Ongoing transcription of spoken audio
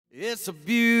It's a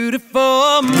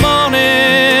beautiful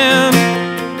morning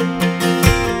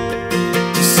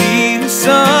to see the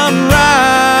sunrise.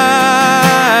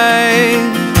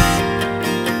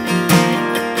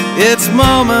 It's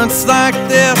moments like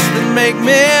this that make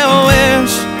me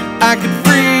wish I could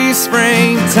freeze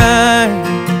springtime.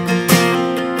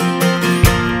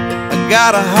 I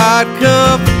got a hot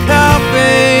cup of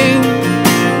coffee,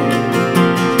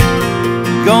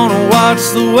 gonna watch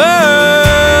the world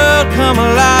come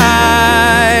alive,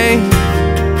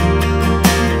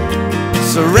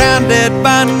 surrounded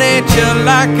by nature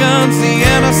like un's the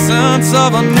innocence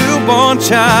of a newborn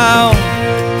child.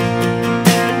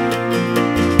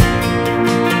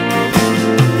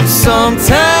 Sometimes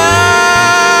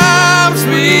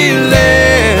we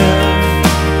live,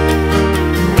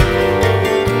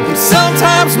 and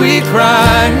sometimes we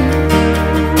cry.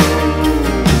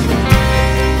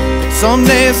 Some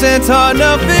days it's hard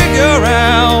to figure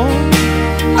out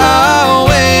our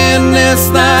way in this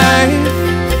life,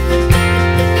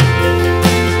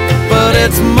 but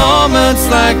it's moments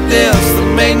like this that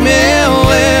make me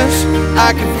wish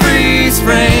I could freeze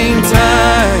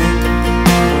springtime.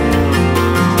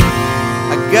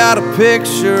 I got a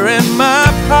picture in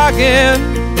my pocket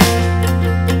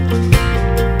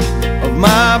of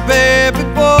my baby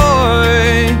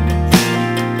boy.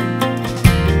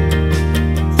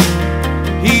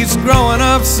 He's growing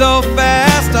up so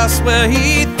fast, I swear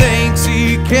he thinks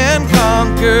he can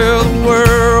conquer the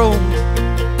world.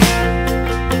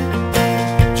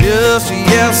 Just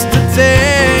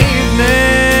yesterday